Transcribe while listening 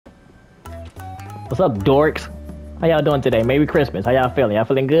What's up, dorks? How y'all doing today? Merry Christmas. How y'all feeling? Y'all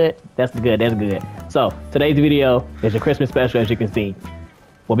feeling good? That's good. That's good. So today's video is a Christmas special, as you can see.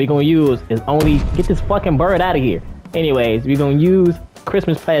 What we gonna use is only get this fucking bird out of here. Anyways, we gonna use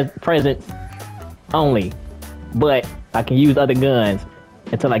Christmas presents only, but I can use other guns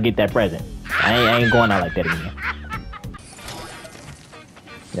until I get that present. I ain't going out like that again.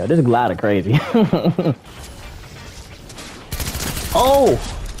 Yo, this glider crazy. Oh,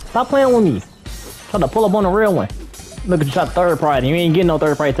 stop playing with me. Try to pull up on the real one. Look at you shot third prize. You ain't getting no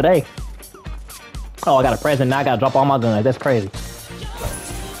third prize today. Oh, I got a present. Now I gotta drop all my guns. That's crazy.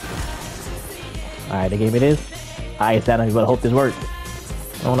 Alright, they gave me this. Alright, Santa, you better hope this works.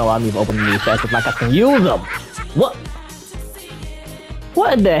 I don't know why I'm even opening these packs like I can use them. What?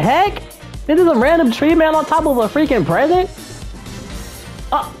 What the heck? This is a random tree man on top of a freaking present?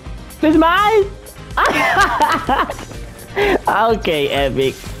 Oh, this is mine? Okay,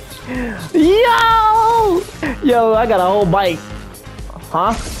 epic. Yo, I got a whole bike.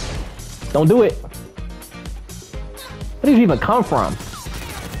 Huh? Don't do it. Where did you even come from?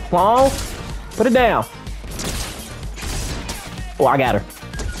 Come on. Put it down. Oh, I got her.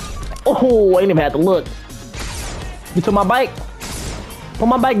 Oh, I ain't even had to look. You took my bike? Put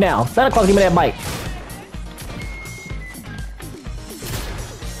my bike down. Santa Claus, give me that bike.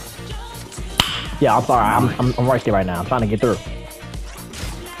 Yeah, I'm sorry. I'm rusty right now. I'm trying to get through.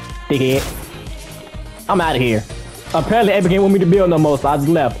 Dickhead. I'm out of here. Apparently, Epic ain't want me to build no more, so I just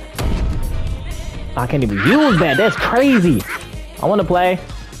left. I can't even use that. That's crazy. I want to play.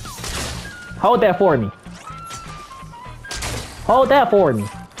 Hold that for me. Hold that for me.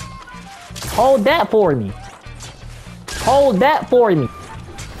 Hold that for me. Hold that for me.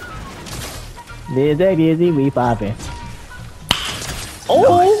 Dizzy, we poppin'.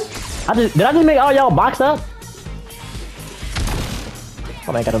 Oh! Did I just make all y'all box up?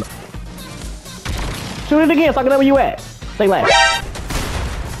 Oh my god. Shoot it again so I can know where you at. Stay last.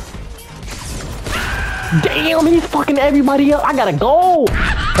 Damn, he's fucking everybody up. I gotta go.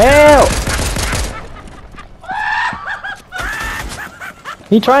 Help!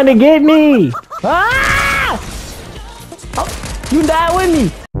 He trying to get me. Ah! Oh, you died with me.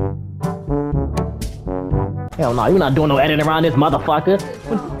 Hell no, you're not doing no editing around this motherfucker.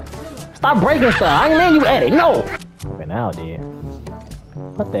 Stop breaking stuff. I ain't letting you edit. No. Okay, now, dear.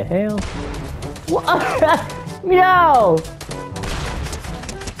 What the hell? What? Yo!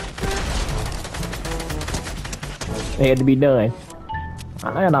 It had to be done.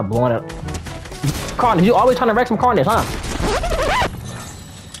 I'm not blowing it. Carnage, you always trying to wreck some carnage, huh?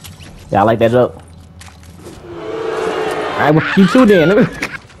 Yeah, I like that joke. Alright, well, you two then.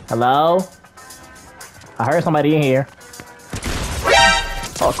 Hello? I heard somebody in here.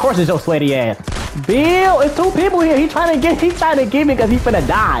 Oh, of course it's your sweaty ass. Bill, it's two people here. He's trying to get me because he's finna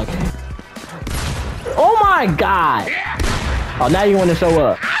die. Oh my god. Oh, now you want to show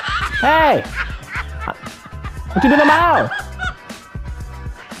up. Hey. What you doing in my house?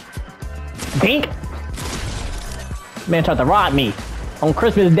 Dink. Man tried to rob me on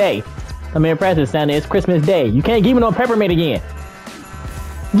Christmas Day. I'm impressed, Santa. It's Christmas Day. You can't give me no peppermint again.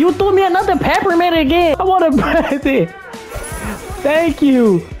 You threw me another peppermint again. I want a present. Thank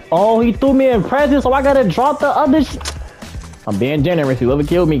you. Oh, he threw me in presents, so I gotta drop the other I'm being generous. Whoever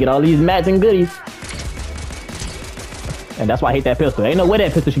killed me, get all these mats and goodies. And that's why I hate that pistol. Ain't no way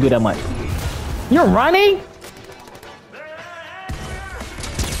that pistol should do that much. You're running?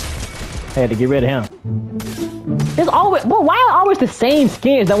 I had to get rid of him. It's always, bro, why are always the same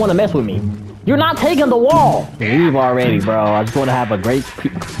skins that want to mess with me? You're not taking the wall. Leave already, bro. I just want to have a great,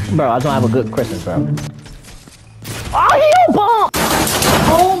 bro. I just want to have a good Christmas, bro. Oh, he bomb!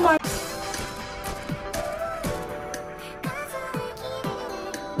 Oh my!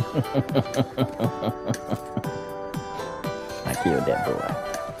 I killed that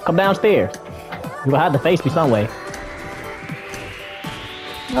boy. Come downstairs. You gonna have to face me some way.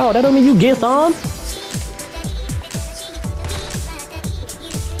 No, that don't mean you get some.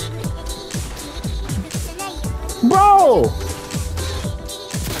 Bro!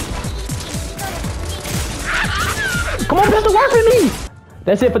 Come on, pistol, work with me!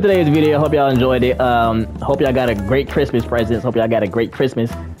 That's it for today's video. Hope y'all enjoyed it. Hope y'all got a great Christmas presents. Hope y'all got a great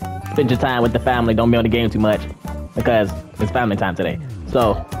Christmas. Spend your time with the family. Don't be on the game too much because it's family time today.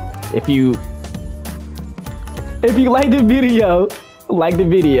 So, if you like the video, like the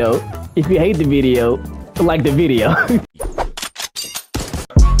video. If you hate the video, like the video.